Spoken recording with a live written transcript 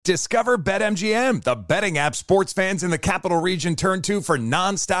Discover BetMGM, the betting app sports fans in the capital region turn to for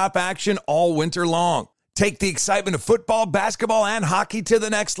nonstop action all winter long. Take the excitement of football, basketball, and hockey to the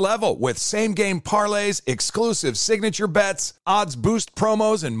next level with same-game parlays, exclusive signature bets, odds boost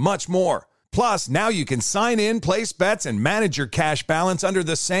promos, and much more. Plus, now you can sign in, place bets, and manage your cash balance under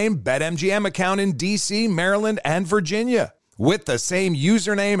the same BetMGM account in D.C., Maryland, and Virginia. With the same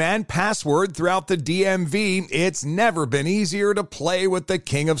username and password throughout the DMV, it's never been easier to play with the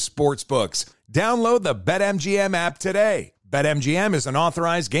king of sportsbooks. Download the BetMGM app today. BetMGM is an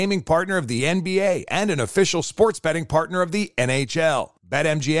authorized gaming partner of the NBA and an official sports betting partner of the NHL.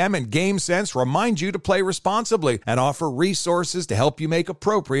 BetMGM and GameSense remind you to play responsibly and offer resources to help you make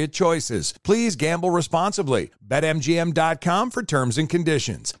appropriate choices. Please gamble responsibly. BetMGM.com for terms and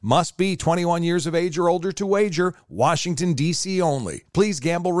conditions. Must be 21 years of age or older to wager. Washington, D.C. only. Please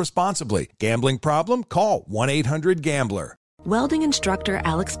gamble responsibly. Gambling problem? Call 1-800-GAMBLER. Welding instructor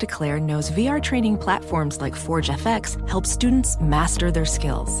Alex DeClaire knows VR training platforms like Forge FX help students master their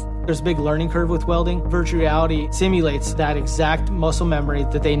skills. There's a big learning curve with welding. Virtual reality simulates that exact muscle memory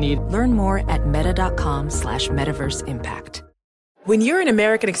that they need. Learn more at meta.com/metaverse impact. When you're an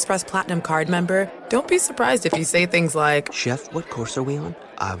American Express Platinum card member, don't be surprised if you say things like, "Chef, what course are we on?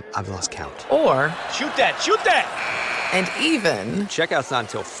 I've lost count." Or, Shoot that! And even, Checkout's not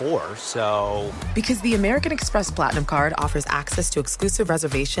until 4, so... Because the American Express Platinum Card offers access to exclusive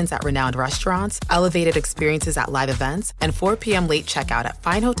reservations at renowned restaurants, elevated experiences at live events, and 4 p.m. late checkout at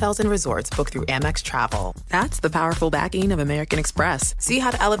fine hotels and resorts booked through Amex Travel. That's the powerful backing of American Express. See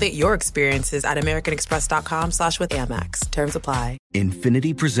how to elevate your experiences at americanexpress.com/withAmex. Terms apply.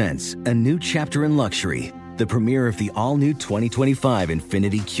 Infiniti presents a new chapter in luxury, the premiere of the all-new 2025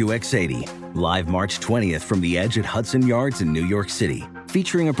 Infiniti QX80, live March 20th from the Edge at Hudson Yards in New York City,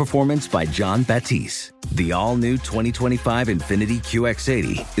 featuring a performance by John Batiste. The all-new 2025 Infiniti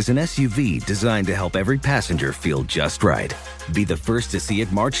QX80 is an SUV designed to help every passenger feel just right. Be the first to see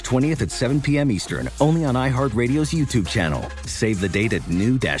it March 20th at 7 p.m. Eastern, only on iHeartRadio's YouTube channel. Save the date at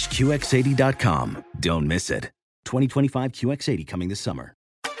new-QX80.com. Don't miss it. 2025 QX80 coming this summer.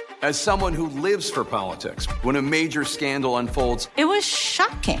 As someone who lives for politics, when a major scandal unfolds, it was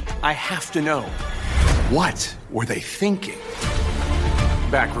shocking. I have to know, what were they thinking?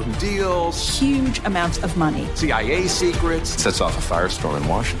 Backroom deals, huge amounts of money, CIA secrets, sets off a firestorm in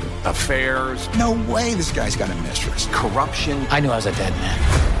Washington, affairs. No way this guy's got a mistress. Corruption. I knew I was a dead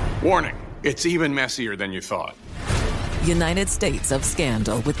man. Warning, it's even messier than you thought. United States of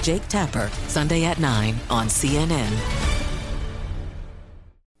Scandal with Jake Tapper, Sunday at 9 on CNN.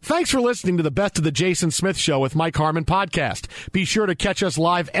 Thanks for listening to the Best of the Jason Smith Show with Mike Harmon podcast. Be sure to catch us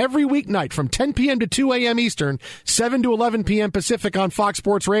live every weeknight from 10 p.m. to 2 a.m. Eastern, 7 to 11 p.m. Pacific on Fox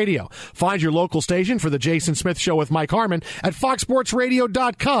Sports Radio. Find your local station for the Jason Smith Show with Mike Harmon at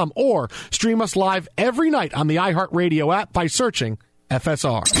foxsportsradio.com or stream us live every night on the iHeartRadio app by searching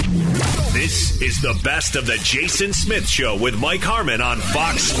FSR. This is the Best of the Jason Smith Show with Mike Harmon on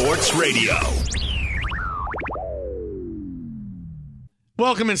Fox Sports Radio.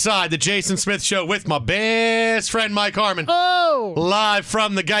 Welcome inside the Jason Smith Show with my best friend Mike Harmon. Oh! Live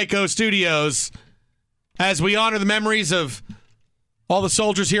from the Geico Studios as we honor the memories of all the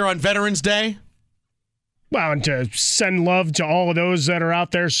soldiers here on Veterans Day. Well, and to send love to all of those that are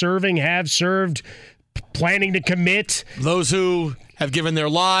out there serving, have served, planning to commit. Those who have given their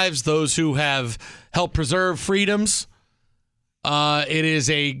lives, those who have helped preserve freedoms. It is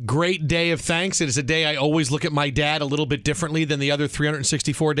a great day of thanks. It is a day I always look at my dad a little bit differently than the other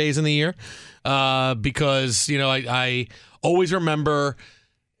 364 days in the year because, you know, I always remember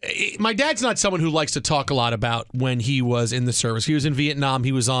my dad's not someone who likes to talk a lot about when he was in the service. He was in Vietnam.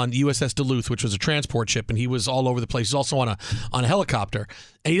 He was on USS Duluth, which was a transport ship, and he was all over the place. He's also on a helicopter,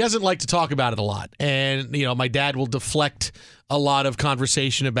 and he doesn't like to talk about it a lot. And, you know, my dad will deflect a lot of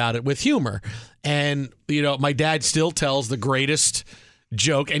conversation about it with humor. And, you know, my dad still tells the greatest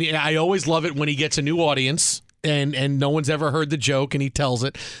joke, and I always love it when he gets a new audience and no one's ever heard the joke and he tells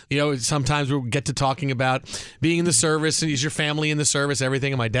it. You know, sometimes we'll get to talking about being in the service and is your family in the service,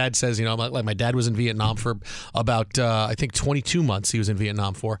 everything. And my dad says, you know, like my dad was in Vietnam for about, I think 22 months he was in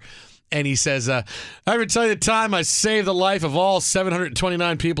Vietnam for. And he says, I ever tell you the time I saved the life of all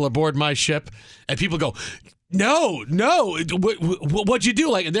 729 people aboard my ship? And people go, no, what'd you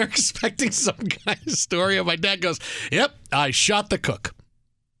do? Like, and they're expecting some kind of story. And my dad goes, yep, I shot the cook.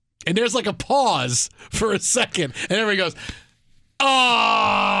 And there's like a pause for a second. And everybody goes,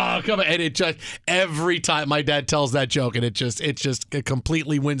 oh, come on. And it just, every time my dad tells that joke, and it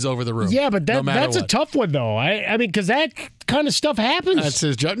completely wins over the room. Yeah, but that's a tough one, though. I mean, because that kind of stuff happens. That's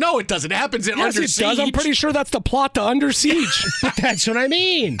his joke. No, it doesn't. It happens in Under Siege. It does. I'm pretty sure that's the plot to Under Siege. But that's what I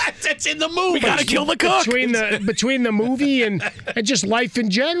mean. That's in the movie. We got to kill the cook. Between the movie and just life in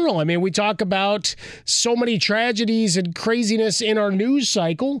general. I mean, we talk about so many tragedies and craziness in our news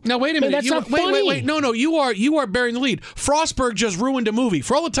cycle. Now, wait a minute. That's not funny. Wait. No. You are bearing the lead. Frostberg just ruined a movie.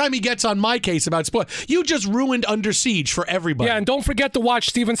 For all the time he gets on my case about sport, you just ruined Under Siege for everybody. Yeah, and don't forget to watch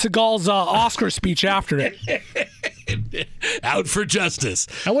Steven Seagal's Oscar speech after it. Out for justice.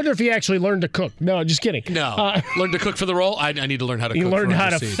 I wonder if he actually learned to cook. No, just kidding. No. Learned to cook for the role? I need to learn how to cook. He learned how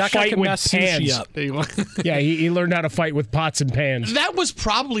to That guy fight can with mess pans. sushi up. Yeah, he learned how to fight with pots and pans. That was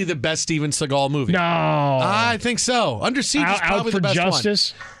probably the best Steven Seagal movie. No. I think so. Under Siege is probably the best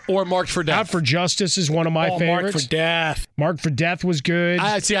Justice. one. Or Marked for Death. Out for Justice is one of my favorites. Marked for Death. Marked for Death was good.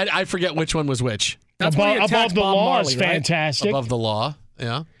 I forget which one was which. That's Above the Bob Law Marley, is right? fantastic. Above the Law.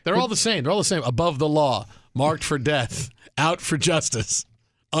 Yeah. They're all the same. Above the Law. Marked for Death. Out for Justice.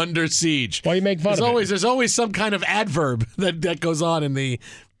 Under Siege. Why you make fun of it? There's always some kind of adverb that goes on in the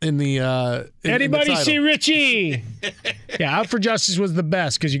Anybody see Richie? Yeah, Out for Justice was the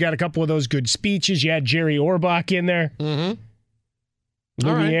best because you got a couple of those good speeches. You had Jerry Orbach in there. Mm-hmm.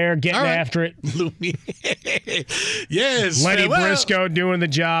 Lumiere getting after it. Lumiere. Yes. Lenny Briscoe doing the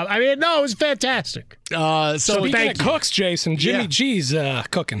job. I mean, no, it was fantastic. Speaking of cooks, Jason, Jimmy G's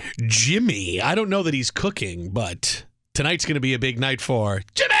cooking. Jimmy. I don't know that he's cooking, but tonight's going to be a big night for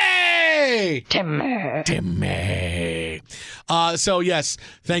Jimmy. Timmy. So, yes,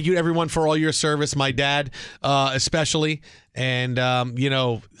 thank you, everyone, for all your service. My dad, especially. And,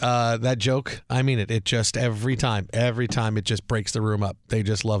 that joke, I mean it. It just, every time, it just breaks the room up. They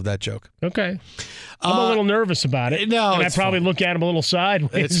just love that joke. Okay. I'm a little nervous about it. No, and I probably look at him a little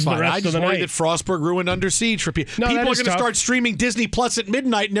sideways it's fine. the rest I of just the worry night. that Frostberg ruined Under Siege for people. No, People are going to start streaming Disney Plus at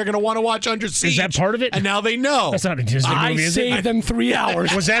midnight, and they're going to want to watch Under Siege. Is that part of it? And now they know. That's not a Disney movie, is it? I saved them 3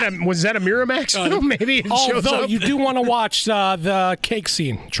 hours. Was that a Miramax film? Maybe it shows Although up. you do want to watch the cake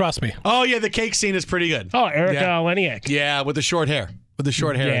scene. Trust me. Oh, yeah, the cake scene is pretty good. Oh, Erica Leniak. Yeah, with the short hair. With the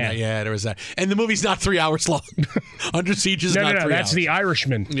short hair. Yeah, there was that. And the movie's not 3 hours long. Under Siege is not 3 hours. No, that's The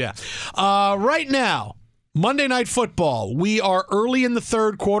Irishman. Yeah. Right now, Monday Night Football. We are early in the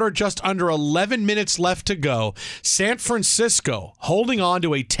third quarter, just under 11 minutes left to go. San Francisco holding on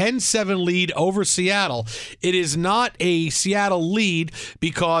to a 10-7 lead over Seattle. It is not a Seattle lead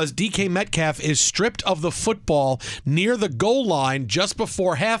because DK Metcalf is stripped of the football near the goal line just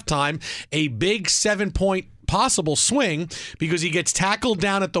before halftime. A big 7-point possible swing because he gets tackled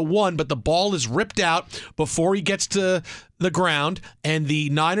down at the 1, but the ball is ripped out before he gets to the ground, and the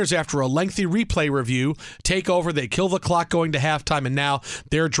Niners, after a lengthy replay review, take over. They kill the clock going to halftime, and now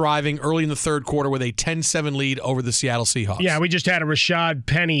they're driving early in the third quarter with a 10-7 lead over the Seattle Seahawks. Yeah, we just had a Rashad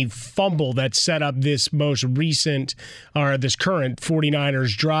Penny fumble that set up this this current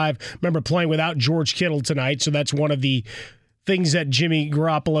 49ers drive. Remember playing without George Kittle tonight, so that's one of the things that Jimmy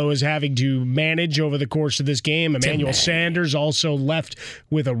Garoppolo is having to manage over the course of this game. Emmanuel Sanders also left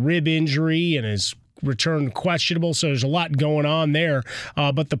with a rib injury and is returned questionable, so there's a lot going on there.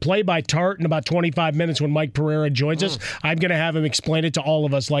 But the play by Tart in about 25 minutes when Mike Pereira joins us, I'm going to have him explain it to all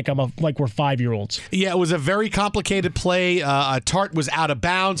of us like we're 5-year-olds. Yeah, it was a very complicated play. Tart was out of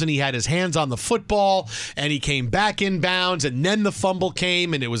bounds, and he had his hands on the football, and he came back in bounds, and then the fumble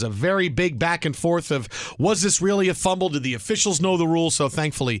came, and it was a very big back and forth of, was this really a fumble? Did the officials know the rules? So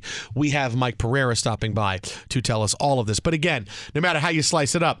thankfully, we have Mike Pereira stopping by to tell us all of this. But again, no matter how you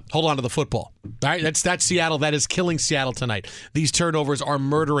slice it up, hold on to the football. All right, that's Seattle. That is killing Seattle tonight. These turnovers are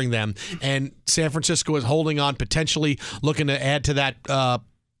murdering them, and San Francisco is holding on, potentially looking to add to that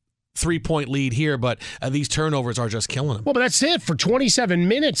 3-point lead here, but these turnovers are just killing them. Well, but that's it. For 27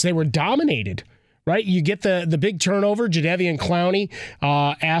 minutes, they were dominated. Right, you get the big turnover, Jadeveon Clowney,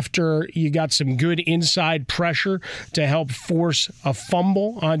 after you got some good inside pressure to help force a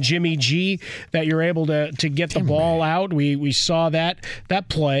fumble on Jimmy G that you're able to get the ball out. We saw that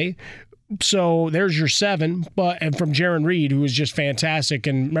play. So there's your 7, and from Jaron Reed, who was just fantastic.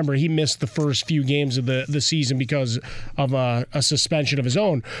 And remember, he missed the first few games of the season because of a suspension of his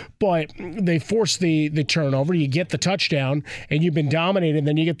own. But they forced the turnover. You get the touchdown, and you've been dominated. And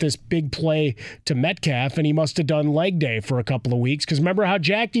then you get this big play to Metcalf, and he must have done leg day for a couple of weeks. Because remember how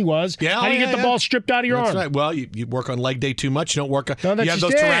jacked he was? Yeah, how do you get the ball stripped out of your arm? Right. Well, you work on leg day too much. You don't work on. No, you have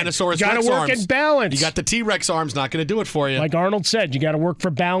those Tyrannosaurus Rex arms. You got to work in balance. You got the T-Rex arms. Not going to do it for you. Like Arnold said, you got to work for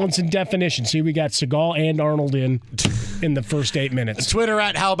balance and definition. See, we got Seagal and Arnold in. in the first 8 minutes. Twitter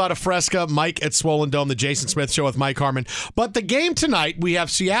at How About a Fresca, Mike at Swollen Dome, the Jason Smith Show with Mike Harmon. But the game tonight, we have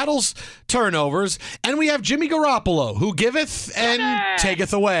Seattle's turnovers, and we have Jimmy Garoppolo, who giveth and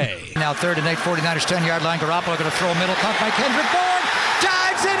taketh away. Now 3rd and 8, 49ers 10-yard line. Garoppolo going to throw a middle, caught by Kendrick Bourne.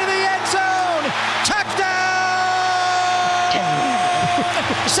 Dives into the end zone. Touchdown!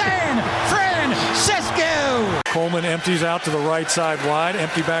 San Francisco! Coleman empties out to the right side wide.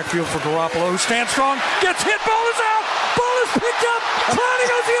 Empty backfield for Garoppolo, who stands strong. Gets hit. Ball is out. Ball is picked up. Clowney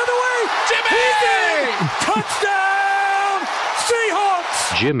goes the other way. Jimmy! Touchdown!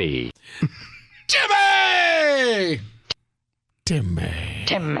 Seahawks! Jimmy.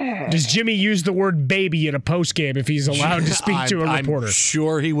 Does Jimmy use the word baby in a postgame if he's allowed to speak to a reporter? I'm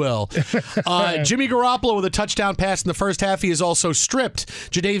sure he will. Jimmy Garoppolo with a touchdown pass in the first half. He is also stripped.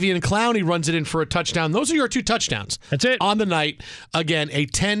 Jadeveon Clowney runs it in for a touchdown. Those are your 2 touchdowns. That's it. On the night, again, a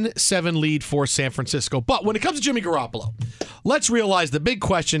 10-7 lead for San Francisco. But when it comes to Jimmy Garoppolo, let's realize the big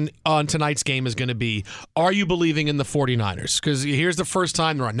question on tonight's game is going to be, are you believing in the 49ers? Because here's the first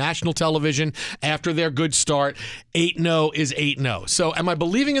time they're on national television after their good start. 8-0 is 8-0. So am I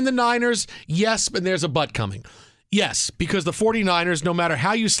believing in the Niners? Yes, but there's a but coming. Yes, because the 49ers, no matter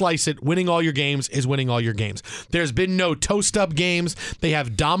how you slice it, winning all your games is winning all your games. There's been no toast-up games. They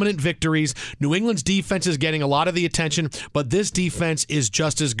have dominant victories. New England's defense is getting a lot of the attention, but this defense is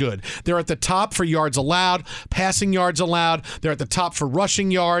just as good. They're at the top for yards allowed, passing yards allowed. They're at the top for rushing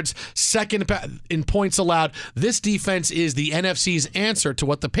yards, second in points allowed. This defense is the NFC's answer to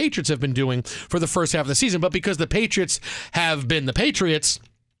what the Patriots have been doing for the first half of the season. But because the Patriots have been the Patriots,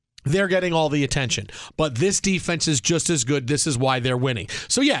 they're getting all the attention. But this defense is just as good. This is why they're winning.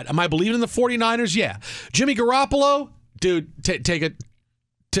 So, yeah, am I believing in the 49ers? Yeah. Jimmy Garoppolo? Dude, take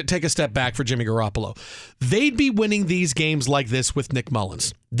a step back for Jimmy Garoppolo. They'd be winning these games like this with Nick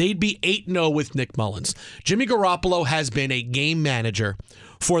Mullins. They'd be 8-0 with Nick Mullins. Jimmy Garoppolo has been a game manager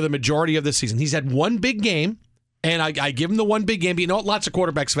for the majority of the season. He's had one big game. And I give him the one big game. But you know what? Lots of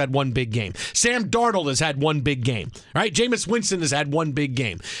quarterbacks have had one big game. Sam Darnold has had one big game. Right? Jameis Winston has had one big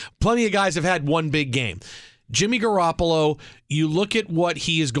game. Plenty of guys have had one big game. Jimmy Garoppolo, you look at what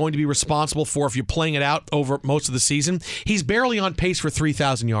he is going to be responsible for if you're playing it out over most of the season. He's barely on pace for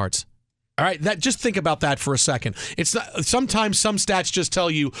 3,000 yards. All right, just think about that for a second. It's not, sometimes some stats just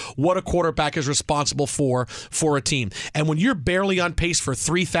tell you what a quarterback is responsible for a team. And when you're barely on pace for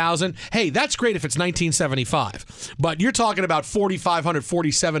 3,000, hey, that's great if it's 1975. But you're talking about 4,500,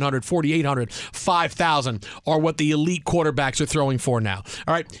 4,700, 4,800, 5,000 are what the elite quarterbacks are throwing for now.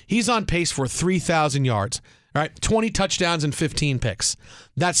 All right, he's on pace for 3,000 yards. All right, 20 touchdowns and 15 picks.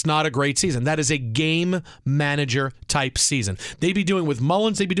 That's not a great season. That is a game manager type season. They'd be doing it with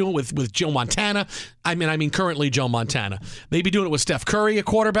Mullins. They'd be doing it with Joe Montana. I mean, currently Joe Montana. They'd be doing it with Steph Curry, a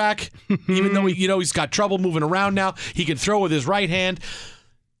quarterback. Even though he's got trouble moving around now, he can throw with his right hand.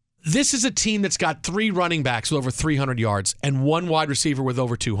 This is a team that's got 3 running backs with over 300 yards and 1 wide receiver with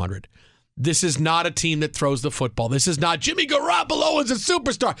over 200. This is not a team that throws the football. This is not Jimmy Garoppolo is a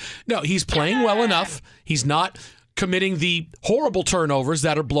superstar. No, he's playing well enough. He's not committing the horrible turnovers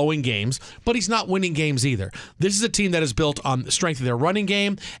that are blowing games, but he's not winning games either. This is a team that is built on the strength of their running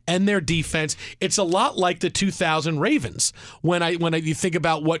game and their defense. It's a lot like the 2000 Ravens when you think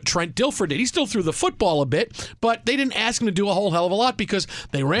about what Trent Dilfer did. He still threw the football a bit, but they didn't ask him to do a whole hell of a lot because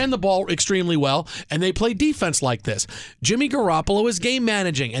they ran the ball extremely well and they played defense like this. Jimmy Garoppolo is game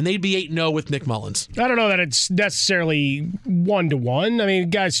managing, and they'd be 8-0 with Nick Mullins. I don't know that it's necessarily 1-to-1. I mean, the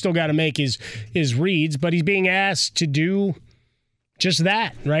guy's still got to make his reads, but he's being asked to do just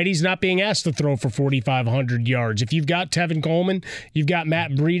that, right? He's not being asked to throw for 4,500 yards. If you've got Tevin Coleman, you've got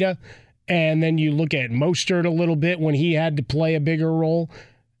Matt Breida, and then you look at Mostert a little bit when he had to play a bigger role,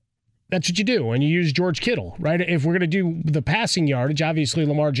 that's what you do. And you use George Kittle, right? If we're going to do the passing yardage, obviously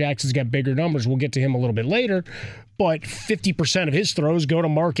Lamar Jackson's got bigger numbers. We'll get to him a little bit later. But 50% of his throws go to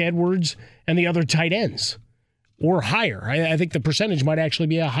Mark Edwards and the other tight ends. Or higher. I think the percentage might actually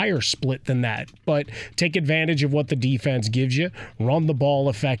be a higher split than that. But take advantage of what the defense gives you. Run the ball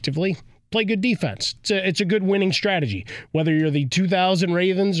effectively. Play good defense. It's a good winning strategy. Whether you're the 2000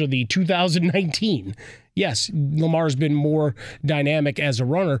 Ravens or the 2019. Yes, Lamar's been more dynamic as a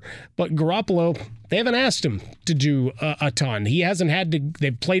runner. But Garoppolo, they haven't asked him to do a ton. He hasn't had to.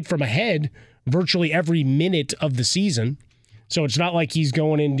 They've played from ahead virtually every minute of the season. So it's not like he's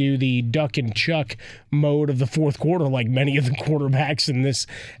going into the duck and chuck mode of the fourth quarter like many of the quarterbacks in this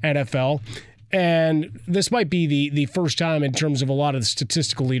NFL. And this might be the first time in terms of a lot of the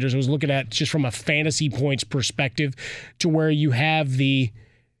statistical leaders I was looking at just from a fantasy points perspective to where you have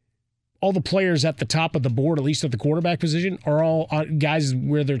all the players at the top of the board, at least at the quarterback position, are all guys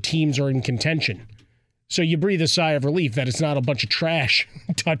where their teams are in contention. So you breathe a sigh of relief that it's not a bunch of trash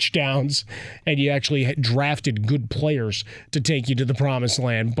touchdowns and you actually drafted good players to take you to the promised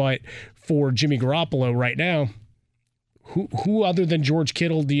land. But for Jimmy Garoppolo right now, who other than George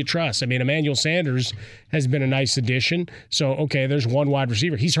Kittle do you trust? I mean, Emmanuel Sanders has been a nice addition. So, okay, there's one wide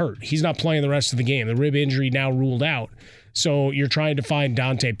receiver. He's hurt. He's not playing the rest of the game. The rib injury now ruled out. So you're trying to find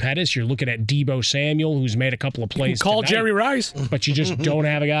Dante Pettis. You're looking at Deebo Samuel, who's made a couple of plays Call tonight, Jerry Rice. But you just don't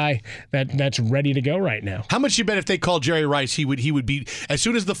have a guy that's ready to go right now. How much you bet if they called Jerry Rice, he would be, as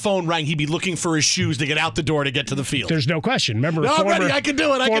soon as the phone rang, he'd be looking for his shoes to get out the door to get to the field? There's no question. Remember, I'm ready. I can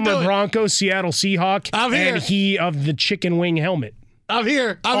do it. Former Broncos, Seattle Seahawk, I'm here. And he of the chicken wing helmet. I'm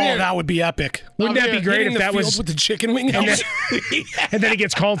here. That would be epic. Wouldn't that be great if that was with the chicken wing? And then he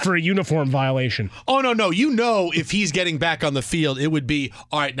gets called for a uniform violation. Oh, no. You know, if he's getting back on the field, it would be,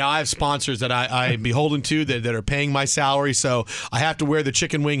 all right, now I have sponsors that I'm beholden to that are paying my salary, so I have to wear the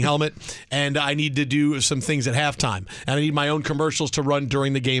chicken wing helmet, and I need to do some things at halftime. And I need my own commercials to run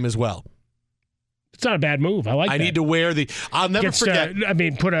during the game as well. It's not a bad move. I like that. I need to wear I'll never forget.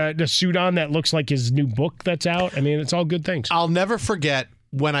 Put a suit on that looks like his new book that's out. I mean, it's all good things. I'll never forget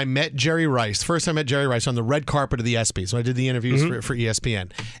when I met Jerry Rice. First time I met Jerry Rice on the red carpet of the ESPY. So I did the interviews for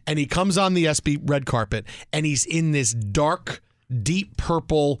ESPN. And he comes on the ESPY red carpet, and he's in this dark, deep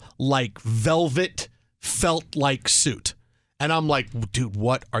purple, like velvet, felt-like suit. And I'm like, dude,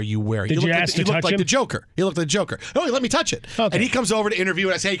 what are you wearing? Did you ask to touch him? He looked like the Joker. He looked like the Joker. Oh, let me touch it. Okay. And he comes over to interview,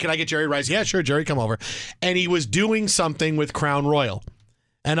 and I say, hey, can I get Jerry Rice? Yeah, sure, Jerry, come over. And he was doing something with Crown Royal.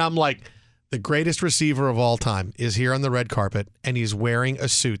 And I'm like, the greatest receiver of all time is here on the red carpet, and he's wearing a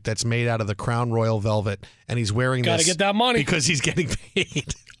suit that's made out of the Crown Royal velvet, and he's wearing this. Got to get that money. Because he's getting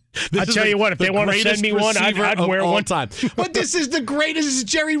paid. I'll tell you what, if they want to send me one, I'd wear one. Time. But this is the greatest. This is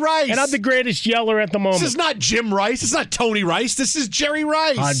Jerry Rice. And I'm the greatest yeller at the moment. This is not Jim Rice. It's not Tony Rice. This is Jerry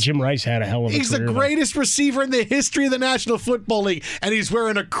Rice. Jim Rice had a hell of a career. He's the greatest receiver in the history of the National Football League, and he's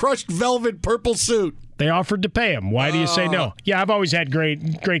wearing a crushed velvet purple suit. They offered to pay him. Why do you say no? Yeah, I've always had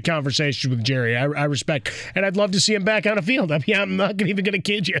great conversations with Jerry. I respect. And I'd love to see him back on the field. I mean, I'm not even going to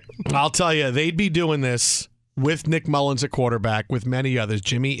kid you. I'll tell you, they'd be doing this with Nick Mullins at quarterback, with many others.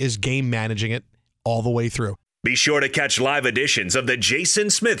 Jimmy is game managing it all the way through. Be sure to catch live editions of The Jason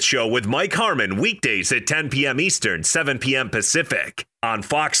Smith Show with Mike Harmon weekdays at 10 p.m. Eastern, 7 p.m. Pacific on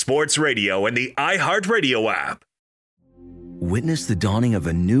Fox Sports Radio and the iHeartRadio app. Witness the dawning of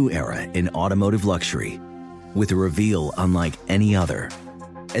a new era in automotive luxury with a reveal unlike any other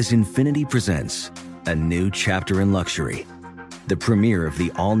as Infiniti presents a new chapter in luxury, the premiere of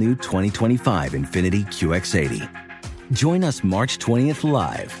the all-new 2025 Infiniti QX80. Join us March 20th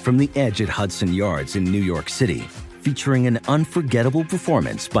live from the Edge at Hudson Yards in New York City, featuring an unforgettable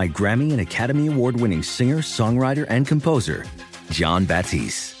performance by Grammy and Academy Award-winning singer, songwriter, and composer, Jon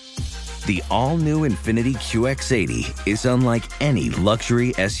Batiste. The all-new Infiniti QX80 is unlike any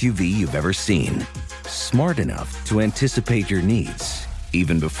luxury SUV you've ever seen. Smart enough to anticipate your needs,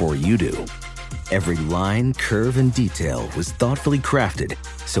 even before you do. Every line, curve, and detail was thoughtfully crafted,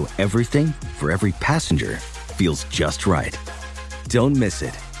 so everything for every passenger feels just right. Don't miss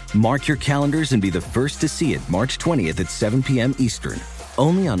it. Mark your calendars and be the first to see it March 20th at 7 p.m. Eastern,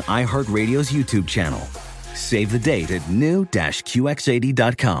 only on iHeartRadio's YouTube channel. Save the date at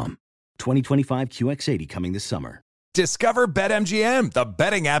new-QX80.com. 2025 QX80 coming this summer. Discover BetMGM, the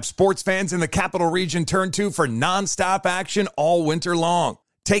betting app sports fans in the capital region turn to for nonstop action all winter long.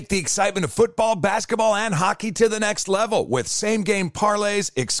 Take the excitement of football, basketball, and hockey to the next level with same-game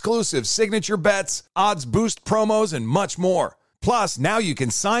parlays, exclusive signature bets, odds boost promos, and much more. Plus, now you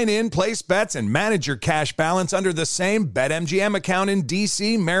can sign in, place bets, and manage your cash balance under the same BetMGM account in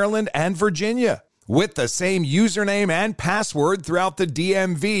D.C., Maryland, and Virginia. With the same username and password throughout the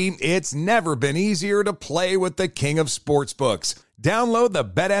DMV, it's never been easier to play with the king of sportsbooks. Download the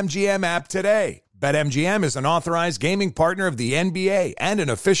BetMGM app today. BetMGM is an authorized gaming partner of the NBA and an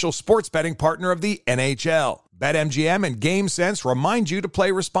official sports betting partner of the NHL. BetMGM and GameSense remind you to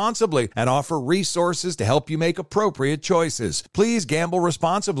play responsibly and offer resources to help you make appropriate choices. Please gamble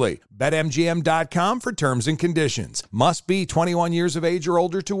responsibly. BetMGM.com for terms and conditions. Must be 21 years of age or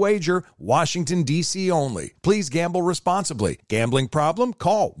older to wager. Washington, D.C. only. Please gamble responsibly. Gambling problem?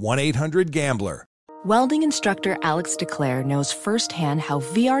 Call 1-800-GAMBLER. Welding instructor Alex DeClaire knows firsthand how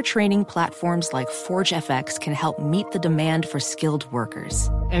VR training platforms like ForgeFX can help meet the demand for skilled workers.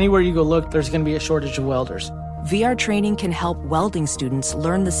 Anywhere you go look, there's going to be a shortage of welders. VR training can help welding students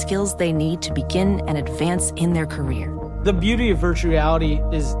learn the skills they need to begin and advance in their career. The beauty of virtual reality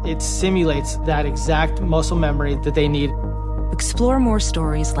is it simulates that exact muscle memory that they need. Explore more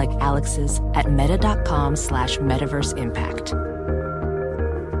stories like Alex's at meta.com/metaverseimpact.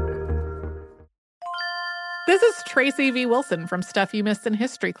 This is Tracy V. Wilson from Stuff You Missed in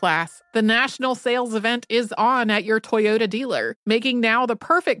History class. The national sales event is on at your Toyota dealer, making now the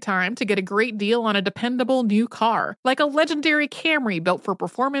perfect time to get a great deal on a dependable new car. Like a legendary Camry built for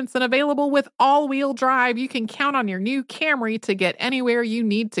performance and available with all-wheel drive, you can count on your new Camry to get anywhere you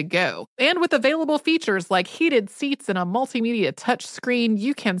need to go. And with available features like heated seats and a multimedia touchscreen,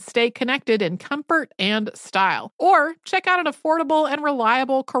 you can stay connected in comfort and style. Or check out an affordable and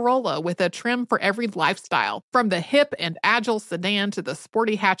reliable Corolla with a trim for every lifestyle. From the hip and agile sedan to the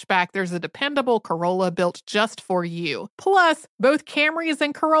sporty hatchback, there's a dependable Corolla built just for you. Plus, both Camrys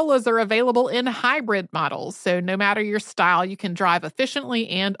and Corollas are available in hybrid models, so no matter your style, you can drive efficiently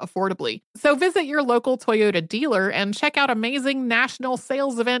and affordably. So visit your local Toyota dealer and check out amazing national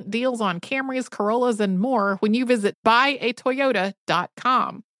sales event deals on Camrys, Corollas, and more when you visit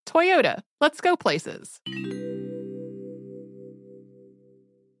buyatoyota.com. Toyota, let's go places.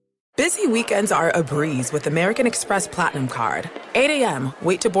 Busy weekends are a breeze with American Express Platinum Card. 8 a.m.,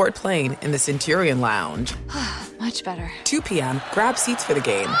 wait to board plane in the Centurion Lounge. Much better. 2 p.m., grab seats for the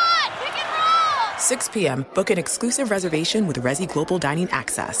game. 6 p.m., book an exclusive reservation with Resi Global Dining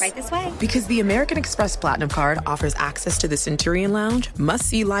Access. Right this way. Because the American Express Platinum Card offers access to the Centurion Lounge,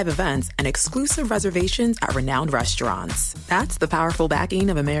 must-see live events, and exclusive reservations at renowned restaurants. That's the powerful backing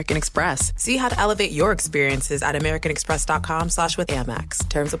of American Express. See how to elevate your experiences at americanexpress.com/withAmex.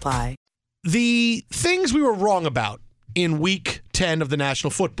 Terms apply. The things we were wrong about in Week 10 of the National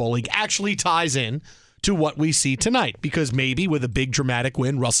Football League actually ties in to what we see tonight, because maybe with a big dramatic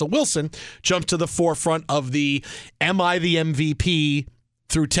win, Russell Wilson jumps to the forefront of the am I the MVP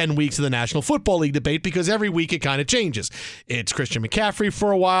through 10 weeks of the National Football League debate, because every week it kind of changes. It's Christian McCaffrey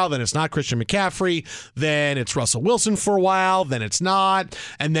for a while, then it's not Christian McCaffrey, then it's Russell Wilson for a while, then it's not,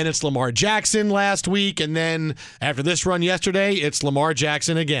 and then it's Lamar Jackson last week, and then after this run yesterday, it's Lamar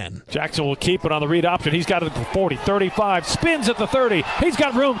Jackson again. Jackson will keep it on the read option. He's got it at the 40, 35, spins at the 30. He's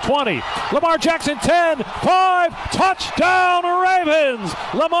got room, 20. Lamar Jackson, 10, 5, touchdown Ravens!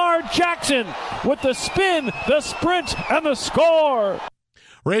 Lamar Jackson with the spin, the sprint, and the score.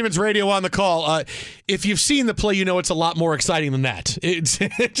 Ravens radio on the call. If you've seen the play, you know it's a lot more exciting than that.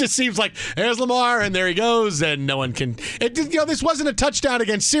 It just seems like there's Lamar, and there he goes, and no one can. This wasn't a touchdown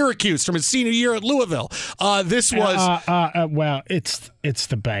against Syracuse from his senior year at Louisville. This was. Well, it's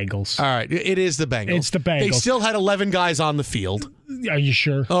the Bengals. All right, it is the Bengals. It's the Bengals. They still had 11 guys on the field. Are you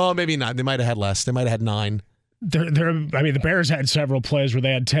sure? Oh, maybe not. They might have had less. They might have had 9. The Bears had several plays where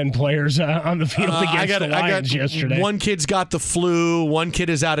they had 10 players on the field against the Lions yesterday. One kid's got the flu, one kid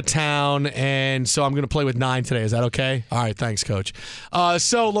is out of town, and so I'm going to play with 9 today. Is that okay? All right, thanks, Coach.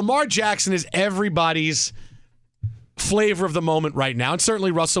 So Lamar Jackson is everybody's flavor of the moment right now, and certainly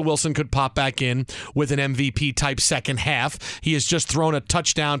Russell Wilson could pop back in with an MVP-type second half. He has just thrown a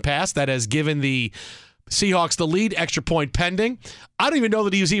touchdown pass that has given the Seahawks the lead, extra point pending. I don't even know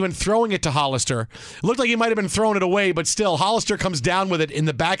that he was even throwing it to Hollister. It looked like he might have been throwing it away, but still, Hollister comes down with it in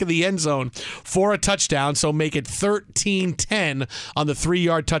the back of the end zone for a touchdown, so make it 13-10 on the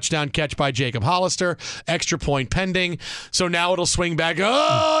 3-yard touchdown catch by Jacob Hollister. Extra point pending. So now it'll swing back.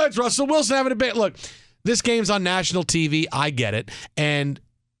 Oh, it's Russell Wilson having a bit. Look, this game's on national TV. I get it. And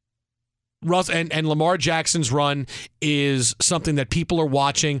Lamar Jackson's run is something that people are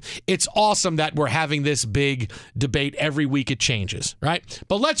watching. It's awesome that we're having this big debate every week. It changes, right?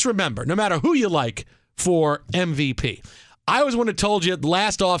 But let's remember, no matter who you like for MVP, I was one who told you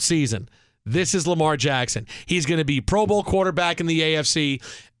last offseason, this is Lamar Jackson. He's going to be Pro Bowl quarterback in the AFC,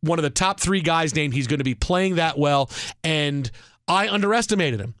 one of the top 3 guys named. He's going to be playing that well, and I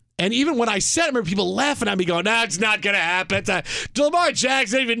underestimated him. And even when I said it, I remember people laughing at me going, no, it's not going to happen. Lamar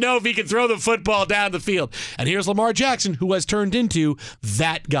Jackson doesn't even know if he can throw the football down the field. And here's Lamar Jackson, who has turned into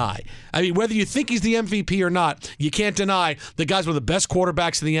that guy. I mean, whether you think he's the MVP or not, you can't deny the guy's one of the best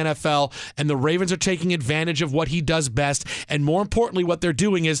quarterbacks in the NFL, and the Ravens are taking advantage of what he does best. And more importantly, what they're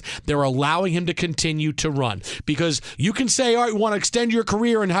doing is they're allowing him to continue to run. Because you can say, all right, we want to extend your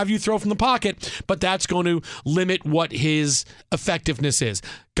career and have you throw from the pocket, but that's going to limit what his effectiveness is.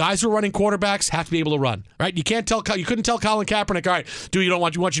 Guys who are running quarterbacks have to be able to run, right? You couldn't tell Colin Kaepernick, all right, we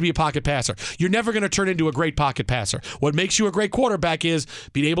want you to be a pocket passer. You're never going to turn into a great pocket passer. What makes you a great quarterback is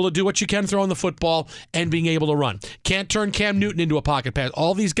being able to do what you can throwing the football and being able to run. Can't turn Cam Newton into a pocket pass.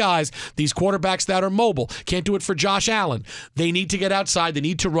 All these guys, these quarterbacks that are mobile, can't do it for Josh Allen. They need to get outside. They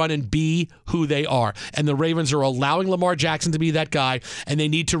need to run and be who they are. And the Ravens are allowing Lamar Jackson to be that guy, and they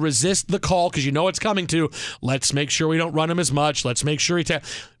need to resist the call because you know it's coming to, let's make sure we don't run him as much. Let's make sure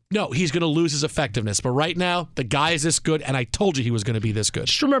No, he's going to lose his effectiveness. But right now, the guy is this good, and I told you he was going to be this good.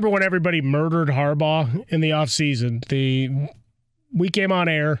 Just remember when everybody murdered Harbaugh in the offseason. We came on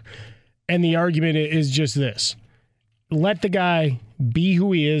air, And the argument is just this. Let the guy be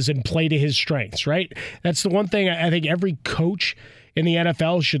who he is and play to his strengths, right? That's the one thing I think every coach in the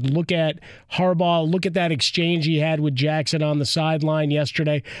NFL should look at. Harbaugh, look at that exchange he had with Jackson on the sideline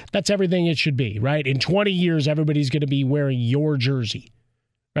yesterday. That's everything it should be, right? In 20 years, everybody's going to be wearing your jersey,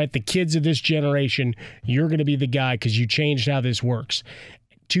 right? The kids of this generation, you're going to be the guy because you changed how this works.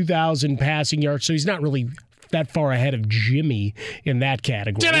 2,000 passing yards, so he's not really that far ahead of Jimmy in that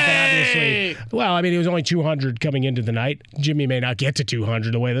category. Jimmy! Obviously, well, I mean, he was only 200 coming into the night. Jimmy may not get to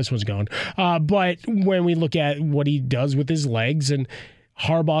 200 the way this one's going. But when we look at what he does with his legs, and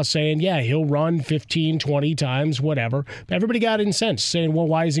Harbaugh saying, yeah, he'll run 15, 20 times, whatever. But everybody got incensed, saying, well,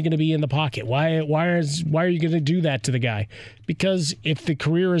 why is he going to be in the pocket? Why are you going to do that to the guy? Because if the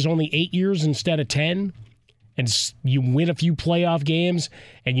career is only 8 years instead of 10, and you win a few playoff games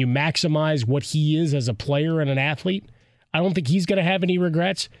and you maximize what he is as a player and an athlete, I don't think he's going to have any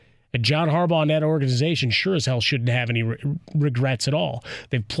regrets. And John Harbaugh and that organization sure as hell shouldn't have any regrets at all.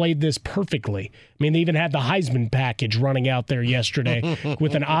 They've played this perfectly. I mean, they even had the Heisman package running out there yesterday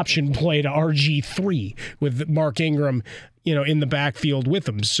with an option play to RG3 with Mark Ingram, in the backfield with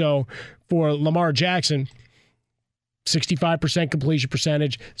them. So for Lamar Jackson, 65% completion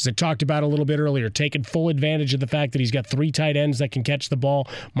percentage, as I talked about a little bit earlier, taking full advantage of the fact that he's got 3 tight ends that can catch the ball.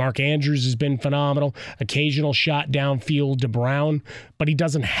 Mark Andrews has been phenomenal. Occasional shot downfield to Brown, but he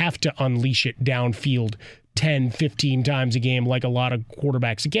doesn't have to unleash it downfield 10, 15 times a game like a lot of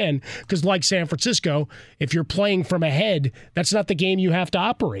quarterbacks. Again, because like San Francisco, if you're playing from ahead, that's not the game you have to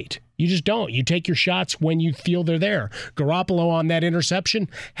operate. You just don't. You take your shots when you feel they're there. Garoppolo on that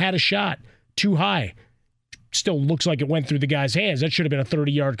interception had a shot too high. Still looks like it went through the guy's hands. That should have been a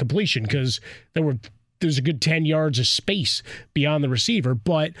 30-yard completion because there's a good 10 yards of space beyond the receiver.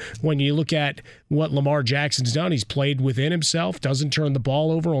 But when you look at what Lamar Jackson's done, he's played within himself, doesn't turn the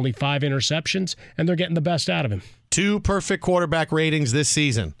ball over, only 5 interceptions, and they're getting the best out of him. 2 perfect quarterback ratings this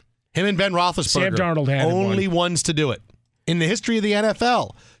season. Him and Ben Roethlisberger. Sam Darnold had only ones to do it. In the history of the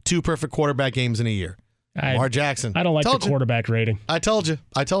NFL, 2 perfect quarterback games in a year. Lamar Jackson. I don't like the quarterback rating. I told you.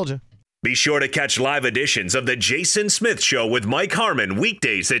 Be sure to catch live editions of The Jason Smith Show with Mike Harmon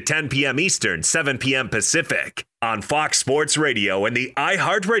weekdays at 10 p.m. Eastern, 7 p.m. Pacific on Fox Sports Radio and the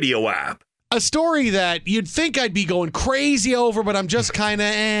iHeartRadio app. A story that you'd think I'd be going crazy over, but I'm just kind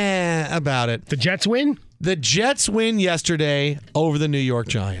of about it. The Jets win? The Jets win yesterday over the New York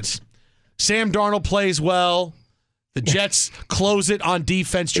Giants. Sam Darnold plays well. The Jets close it on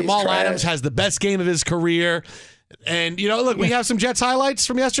defense. Jamal Adams has the best game of his career. And, look, we have some Jets highlights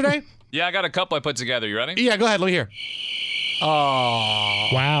from yesterday. Yeah, I got a couple I put together. You ready? Yeah, go ahead. Let me hear. Oh.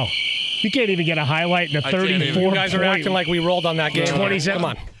 Wow. You can't even get a highlight in a 34. You guys are acting like we rolled on that game. 27. Come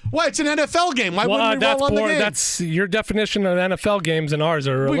on. Well, it's an NFL game. Why wouldn't we roll on the game? That's your definition of NFL games and ours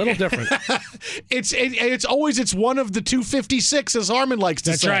are a little different. It's one of the 256, as Harmon likes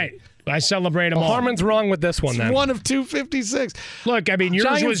to say. That's right. I celebrate them all. Harmon's wrong with this one, then. One of 256. Look, I mean, yours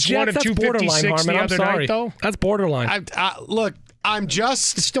Giants, was one of 256 the other night, though. That's borderline. Look, I'm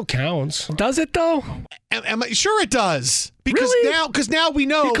just... It still counts. Does it, though? Am I sure it does? Because really? now we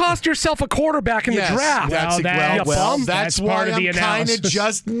know... You cost yourself a quarterback in the draft. That's why I'm kind of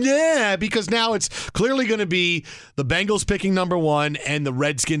just... Yeah, because now it's clearly going to be the Bengals picking number 1 and the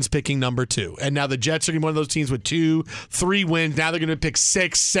Redskins picking number 2. And now the Jets are going to be one of those teams with 2, 3 wins. Now they're going to pick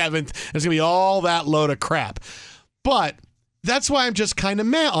 6th, 7th. And it's going to be all that load of crap. But... that's why I'm just kind of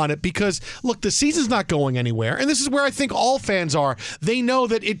meh on it because, look, the season's not going anywhere. And this is where I think all fans are. They know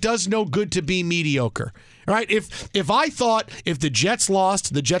that it does no good to be mediocre. Right? If I thought if the Jets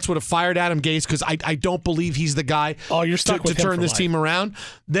lost, the Jets would have fired Adam Gase because I don't believe he's the guy you're stuck to turn this team around,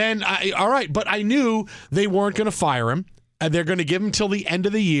 then, all right. But I knew they weren't going to fire him. They're going to give him till the end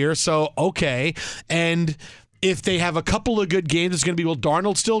of the year. So, okay. And... if they have a couple of good games, it's going to be, well,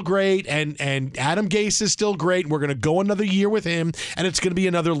 Darnold's still great, and Adam Gase is still great, and we're going to go another year with him, and it's going to be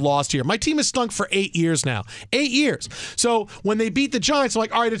another lost year. My team has stunk for 8 years now. 8 years. So when they beat the Giants, I'm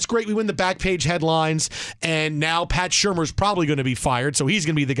like, all right, it's great. We win the back page headlines, and now Pat Shurmur's probably going to be fired, so he's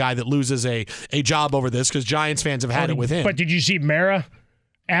going to be the guy that loses a job over this because Giants fans have had it with him. But did you see Mara?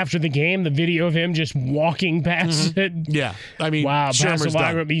 After the game, the video of him just walking past it. Yeah. I mean, wow, Shurmur's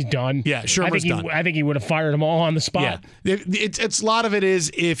done. He's done. Yeah, Shurmur's done. I think he would have fired them all on the spot. Yeah. It's a lot of it is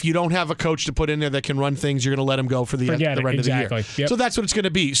if you don't have a coach to put in there that can run things, you're going to let him go for the end of the year. Yep. So that's what it's going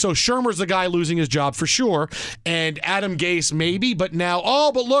to be. So Shurmur's the guy losing his job for sure, and Adam Gase maybe, but now,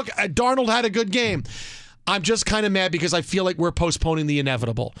 but look, Darnold had a good game. I'm just kind of mad because I feel like we're postponing the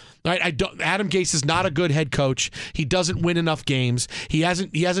inevitable. Right? Adam Gase is not a good head coach. He doesn't win enough games. He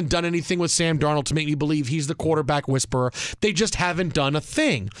hasn't done anything with Sam Darnold to make me believe he's the quarterback whisperer. They just haven't done a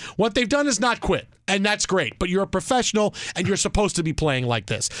thing. What they've done is not quit, and that's great. But you're a professional, and you're supposed to be playing like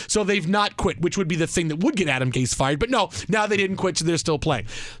this. So they've not quit, which would be the thing that would get Adam Gase fired. But no, now they didn't quit, so they're still playing.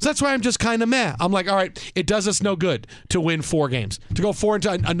 So that's why I'm just kind of mad. I'm like, all right, it does us no good to win 4 games. To go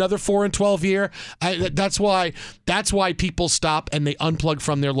another 4-12 year, that's why people stop and they unplug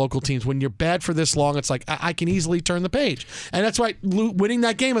from their local teams. When you're bad for this long, it's like, I can easily turn the page. And that's why winning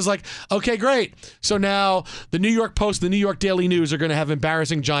that game is like, okay, great. So now the New York Post, the New York Daily News are going to have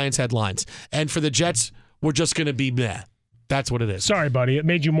embarrassing Giants headlines. And for the Jets, we're just going to be meh. That's what it is. Sorry, buddy. It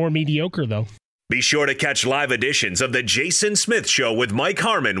made you more mediocre, though. Be sure to catch live editions of The Jason Smith Show with Mike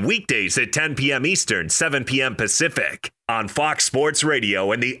Harmon weekdays at 10 p.m. Eastern, 7 p.m. Pacific on Fox Sports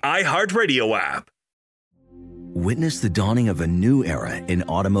Radio and the iHeartRadio app. Witness the dawning of a new era in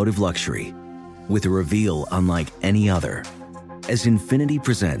automotive luxury with a reveal unlike any other as Infiniti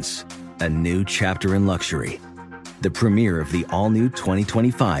presents a new chapter in luxury, the premiere of the all-new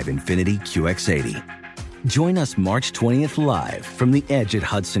 2025 Infiniti QX80. Join us March 20th live from the Edge at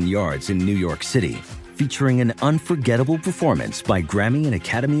Hudson Yards in New York City, featuring an unforgettable performance by Grammy and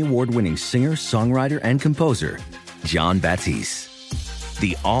Academy Award-winning singer, songwriter, and composer, Jon Batiste.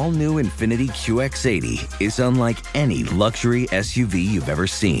 The all-new Infiniti QX80 is unlike any luxury SUV you've ever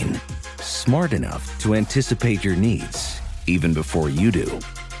seen. Smart enough to anticipate your needs, even before you do.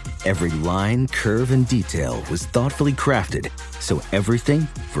 Every line, curve, and detail was thoughtfully crafted, so everything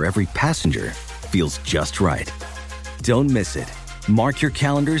for every passenger feels just right. Don't miss it. Mark your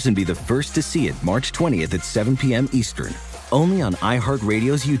calendars and be the first to see it March 20th at 7 p.m. Eastern, only on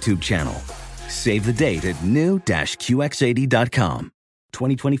iHeartRadio's YouTube channel. Save the date at new-QX80.com.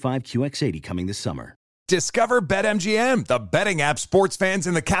 2025 QX80 coming this summer. Discover BetMGM, the betting app sports fans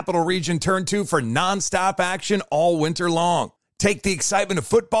in the capital region turn to for nonstop action all winter long. Take the excitement of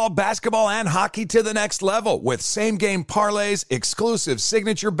football, basketball, and hockey to the next level with same-game parlays, exclusive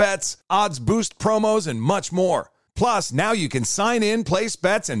signature bets, odds boost promos, and much more. Plus, now you can sign in, place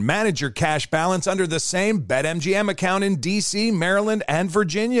bets, and manage your cash balance under the same BetMGM account in D.C., Maryland, and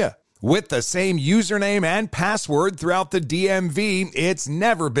Virginia. With the same username and password throughout the DMV, it's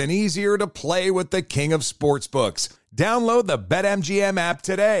never been easier to play with the king of sportsbooks. Download the BetMGM app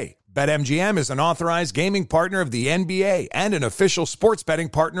today. BetMGM is an authorized gaming partner of the NBA and an official sports betting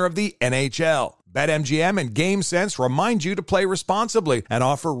partner of the NHL. BetMGM and GameSense remind you to play responsibly and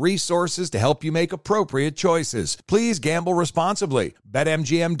offer resources to help you make appropriate choices. Please gamble responsibly.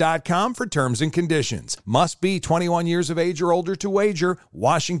 BetMGM.com for terms and conditions. Must be 21 years of age or older to wager.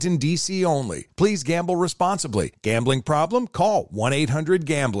 Washington, D.C. only. Please gamble responsibly. Gambling problem? Call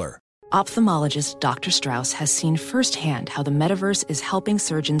 1-800-GAMBLER. Ophthalmologist Dr. Strauss has seen firsthand how the metaverse is helping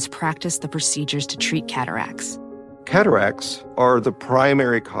surgeons practice the procedures to treat cataracts. Cataracts are the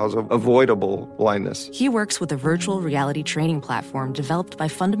primary cause of avoidable blindness. He works with a virtual reality training platform developed by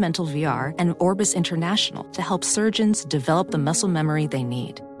Fundamental VR and Orbis International to help surgeons develop the muscle memory they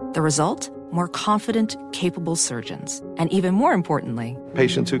need. The result? More confident, capable surgeons. And even more importantly,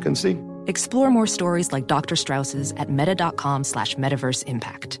 patients who can see. Explore more stories like Dr. Strauss's at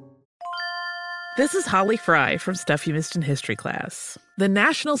meta.com/metaverseimpact. This is Holly Fry from Stuff You Missed in History Class. The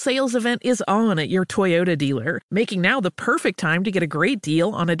national sales event is on at your Toyota dealer, making now the perfect time to get a great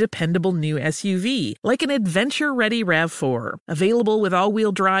deal on a dependable new SUV, like an adventure-ready RAV4. Available with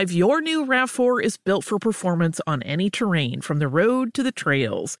all-wheel drive, your new RAV4 is built for performance on any terrain, from the road to the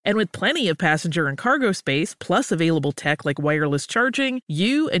trails. And with plenty of passenger and cargo space, plus available tech like wireless charging,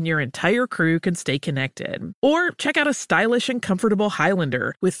 you and your entire crew can stay connected. Or check out a stylish and comfortable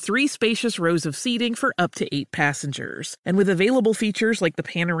Highlander with 3 spacious rows of seating for up to 8 passengers. And with available features like the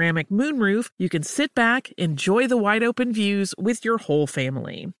panoramic moonroof, you can sit back, enjoy the wide open views with your whole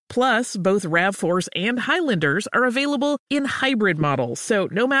family. Plus, both RAV4s and Highlanders are available in hybrid models, so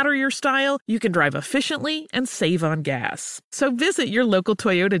no matter your style, you can drive efficiently and save on gas. So visit your local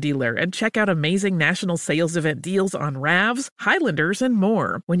Toyota dealer and check out amazing national sales event deals on RAVs, Highlanders, and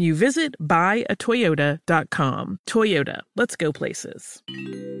more when you visit buyatoyota.com. Toyota, let's go places.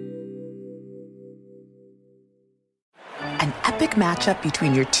 An epic matchup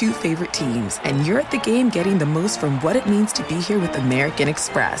between your 2 favorite teams, and you're at the game getting the most from what it means to be here with American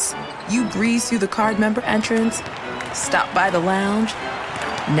Express. You breeze through the card member entrance, stop by the lounge.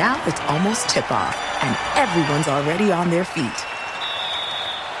 Now it's almost tip-off, and everyone's already on their feet.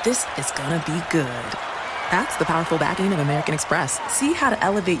 This is gonna be good. That's the powerful backing of American Express. See how to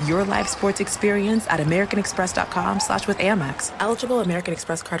elevate your live sports experience at americanexpress.com/with Amex. Eligible American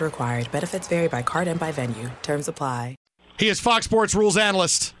Express card required. Benefits vary by card and by venue. Terms apply. He is Fox Sports rules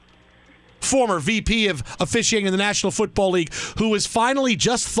analyst, former VP of officiating in the National Football League, who is finally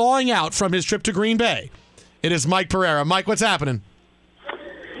just thawing out from his trip to Green Bay. It is Mike Pereira. Mike, what's happening?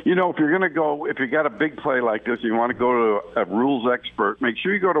 You know, if you got a big play like this, you want to go to a rules expert, make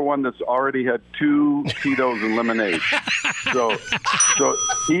sure you go to one that's already had 2 Tito's and lemonade. So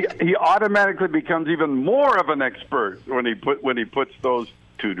he automatically becomes even more of an expert when he puts those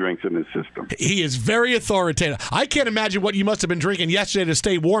 2 drinks in his system. He is very authoritative. I can't imagine what you must have been drinking yesterday to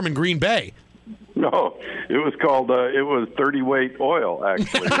stay warm in Green Bay. No, it was called 30-weight oil,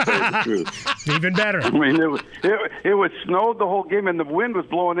 actually, to tell you the truth. Even better. I mean, it was snowed the whole game, and the wind was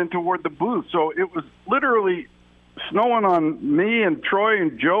blowing in toward the booth. So it was literally snowing on me and Troy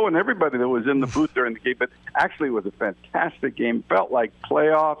and Joe and everybody that was in the booth during the game. But actually, it was a fantastic game. Felt like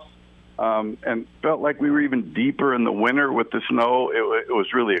playoffs, and felt like we were even deeper in the winter with the snow. It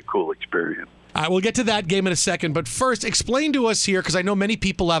was really a cool experience. All right, we'll get to that game in a second, but first, explain to us here, because I know many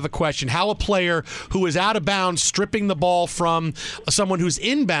people have a question, how a player who is out of bounds stripping the ball from someone who's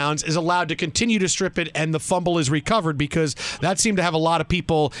in bounds is allowed to continue to strip it and the fumble is recovered, because that seemed to have a lot of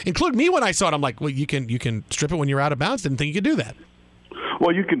people, including me when I saw it. I'm like, well, you can strip it when you're out of bounds? Didn't think you could do that.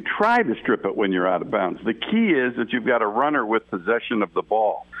 Well, you can try to strip it when you're out of bounds. The key is that you've got a runner with possession of the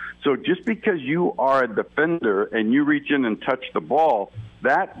ball. So just because you are a defender and you reach in and touch the ball,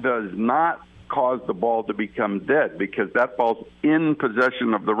 that does not cause the ball to become dead, because that ball's in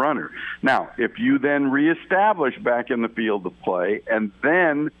possession of the runner. Now, if you then reestablish back in the field of play and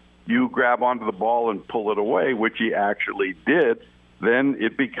then you grab onto the ball and pull it away, which he actually did, then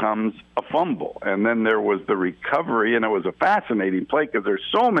it becomes a fumble. And then there was the recovery, and it was a fascinating play because there's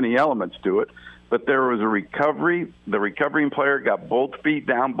so many elements to it. But there was a recovery. The recovering player got both feet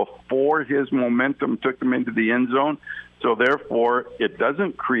down before his momentum took him into the end zone. So, therefore, it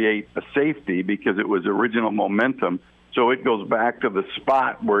doesn't create a safety because it was original momentum. So it goes back to the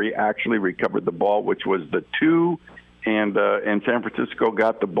spot where he actually recovered the ball, which was the 2, and San Francisco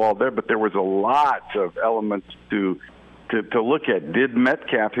got the ball there. But there was a lot of elements to look at. Did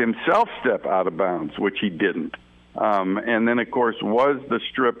Metcalf himself step out of bounds, which he didn't? And then, of course, was the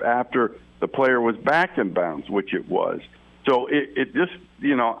strip after the player was back in bounds, which it was. So it just,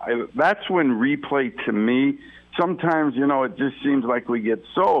 that's when replay, to me, sometimes, it just seems like we get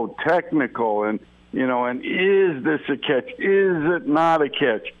so technical and is this a catch? Is it not a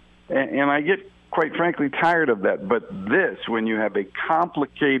catch? And I get, quite frankly, tired of that. But this, when you have a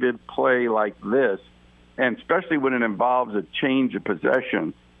complicated play like this, and especially when it involves a change of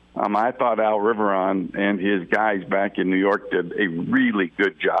possession, I thought Al Riveron and his guys back in New York did a really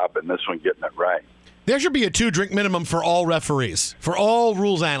good job in this one, getting it right. There should be a 2-drink minimum for all referees, for all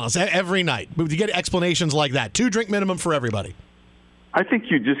rules analysts, every night. You get explanations like that. 2-drink minimum for everybody. I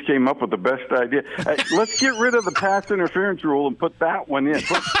think you just came up with the best idea. Let's get rid of the pass interference rule and put that one in.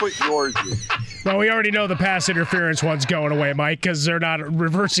 Put yours in. Well, we already know the pass interference one's going away, Mike, because they're not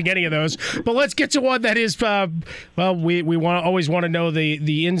reversing any of those. But let's get to one that is, we always want to know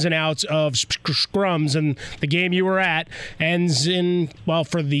the ins and outs of scrums, and the game you were at ends in,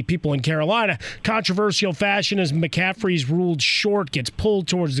 for the people in Carolina, controversial fashion as McCaffrey's ruled short, gets pulled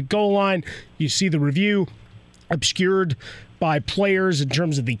towards the goal line. You see the review obscured by players in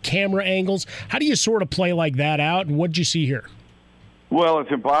terms of the camera angles. How do you sort of play like that out, and what did you see here? Well,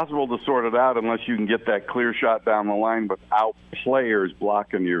 it's impossible to sort it out unless you can get that clear shot down the line without players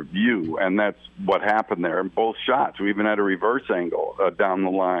blocking your view, and that's what happened there in both shots. We even had a reverse angle down the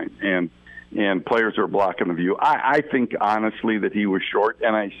line, and players were blocking the view. I think, honestly, that he was short,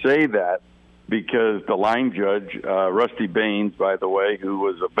 and I say that because the line judge, Rusty Baines, by the way, who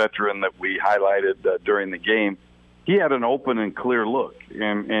was a veteran that we highlighted during the game, he had an open and clear look,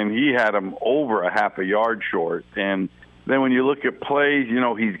 and he had him over a half a yard short. And then when you look at plays,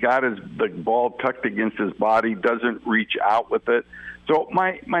 he's got the ball tucked against his body, doesn't reach out with it. So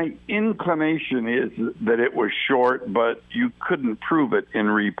my inclination is that it was short, but you couldn't prove it in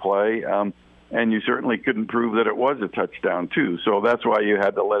replay, and you certainly couldn't prove that it was a touchdown, too. So that's why you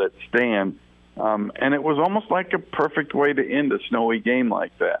had to let it stand. And it was almost like a perfect way to end a snowy game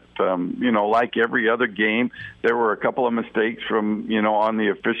like that. Like every other game, there were a couple of mistakes from, on the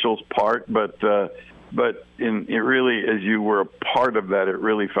officials' part, but it really, as you were a part of that, it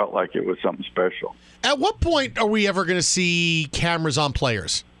really felt like it was something special. At what point are we ever going to see cameras on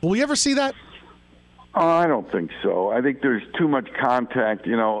players? Will we ever see that? I don't think so. I think there's too much contact,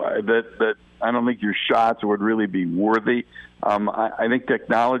 that I don't think your shots would really be worthy. I think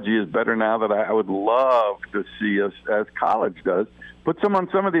technology is better now. That I would love to see us, as college does, put some on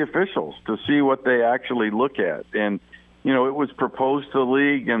some of the officials to see what they actually look at. And it was proposed to the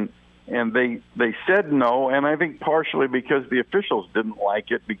league, and they said no, and I think partially because the officials didn't like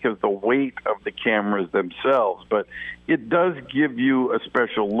it because the weight of the cameras themselves. But it does give you a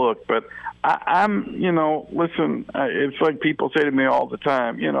special look. But listen, it's like people say to me all the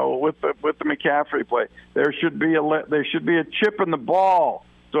time, with the McCaffrey play, there should be a chip in the ball.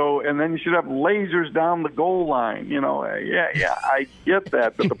 So, and then you should have lasers down the goal line. Yeah, I get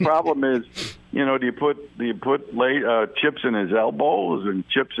that, but the problem is, do you put chips in his elbows and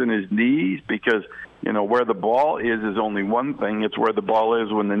chips in his knees? Because where the ball is only one thing. It's where the ball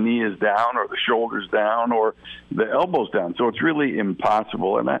is when the knee is down, or the shoulder's down, or the elbow's down. So it's really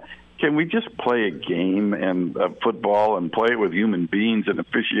impossible. And can we just play a game and football and play it with human beings and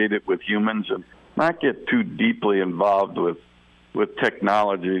officiate it with humans and not get too deeply involved with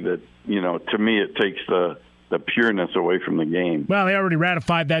technology that, to me, it takes the pureness away from the game. Well, they already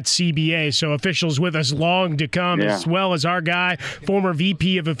ratified that CBA, so officials with us long to come, as well as our guy, former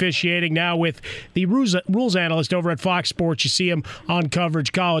VP of officiating, now with the rules analyst over at Fox Sports. You see him on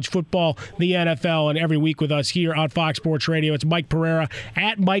coverage, college football, the NFL, and every week with us here on Fox Sports Radio. It's Mike Pereira,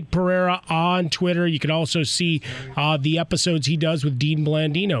 at Mike Pereira on Twitter. You can also see the episodes he does with Dean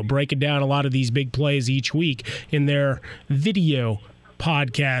Blandino, breaking down a lot of these big plays each week in their video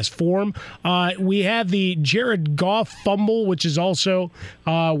podcast form. We have the Jared Goff fumble, which is also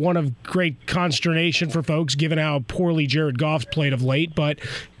one of great consternation for folks, given how poorly Jared Goff's played of late, but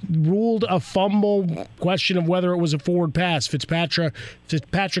ruled a fumble. Question of whether it was a forward pass. Fitzpatrick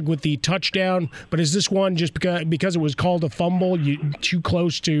with the touchdown, but is this one just because it was called a fumble, you too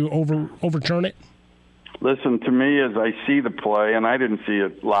close to overturn it? Listen, to me, as I see the play, and I didn't see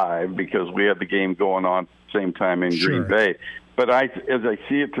it live because we had the game going on at the same time in Green Bay, but as I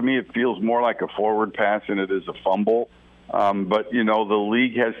see it, to me, it feels more like a forward pass than it is a fumble. But, the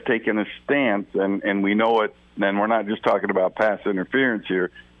league has taken a stance, and we know it, and we're not just talking about pass interference here,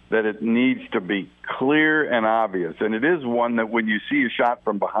 that it needs to be clear and obvious. And it is one that when you see a shot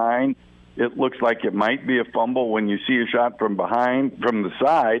from behind, it looks like it might be a fumble. When you see a shot from behind, from the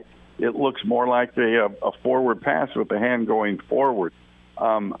side, it looks more like a forward pass with the hand going forward.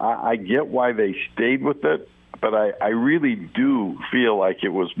 I get why they stayed with it, but I really do feel like it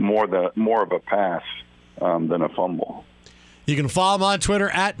was more of a pass than a fumble. You can follow him on Twitter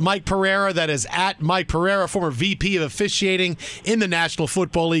at Mike Pereira. That is at Mike Pereira, former VP of officiating in the National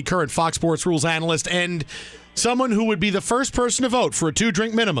Football League, current Fox Sports rules analyst, and someone who would be the first person to vote for a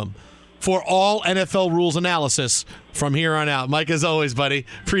 2-drink minimum for all NFL rules analysis from here on out. Mike, as always, buddy,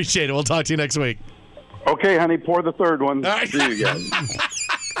 appreciate it. We'll talk to you next week. Okay, honey, pour the third one. All right. See you guys.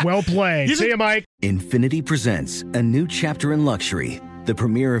 Well played. See you, Mike. Infiniti presents a new chapter in luxury, the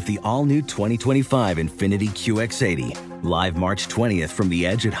premiere of the all-new 2025 Infiniti QX80, live March 20th from the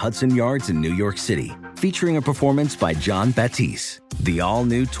Edge at Hudson Yards in New York City, featuring a performance by John Batiste. The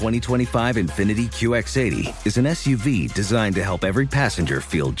all-new 2025 Infiniti QX80 is an SUV designed to help every passenger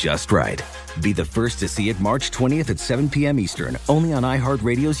feel just right. Be the first to see it March 20th at 7 p.m. Eastern, only on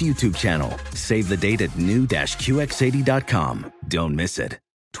iHeartRadio's YouTube channel. Save the date at new-QX80.com. Don't miss it.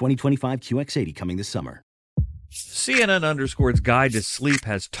 2025 QX80 coming this summer. CNN_'s Guide to Sleep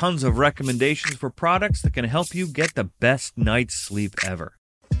has tons of recommendations for products that can help you get the best night's sleep ever.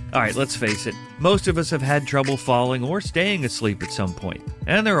 All right, let's face it, most of us have had trouble falling or staying asleep at some point,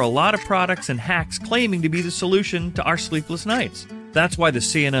 and there are a lot of products and hacks claiming to be the solution to our sleepless nights. That's why the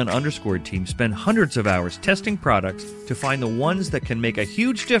CNN_ team spend hundreds of hours testing products to find the ones that can make a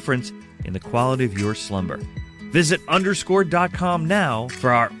huge difference in the quality of your slumber. Visit underscore.com now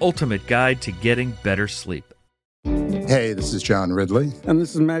for our ultimate guide to getting better sleep. Hey, this is John Ridley. And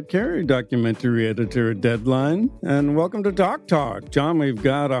this is Matt Carey, documentary editor at Deadline. And welcome to Doc Talk. John, we've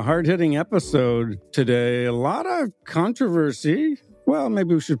got a hard-hitting episode today. A lot of controversy. Well,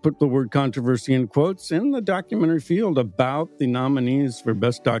 maybe we should put the word controversy in quotes in the documentary field about the nominees for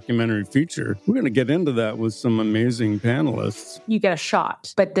Best Documentary Feature. We're going to get into that with some amazing panelists. You get a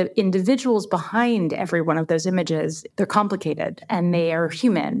shot, but the individuals behind every one of those images, they're complicated and they are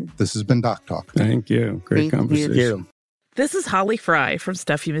human. This has been Doc Talk. Thank you. Great conversation. This is Holly Fry from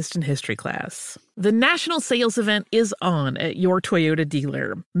Stuff You Missed in History Class. The national sales event is on at your Toyota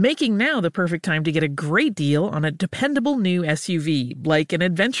dealer, making now the perfect time to get a great deal on a dependable new SUV, like an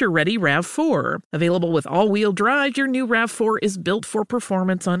adventure-ready RAV4. Available with all-wheel drive, your new RAV4 is built for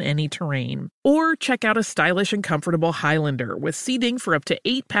performance on any terrain. Or check out a stylish and comfortable Highlander with seating for up to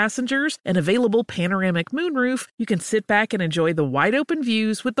 8 passengers and available panoramic moonroof. You can sit back and enjoy the wide-open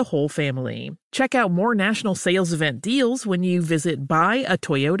views with the whole family. Check out more national sales event deals when you visit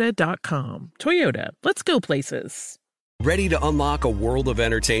buyatoyota.com. Toyota, let's go places. Ready to unlock a world of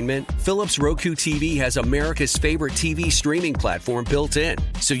entertainment? Philips Roku TV has America's favorite TV streaming platform built in,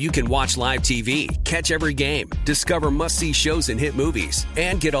 so you can watch live TV, catch every game, discover must-see shows and hit movies,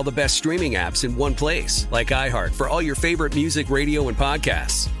 and get all the best streaming apps in one place, like iHeart for all your favorite music, radio, and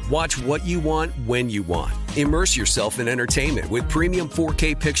podcasts. Watch what you want, when you want. Immerse yourself in entertainment with premium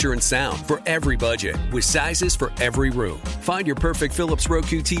 4K picture and sound for every budget, with sizes for every room. Find your perfect Philips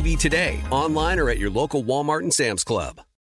Roku TV today, online or at your local Walmart and Sam's Club.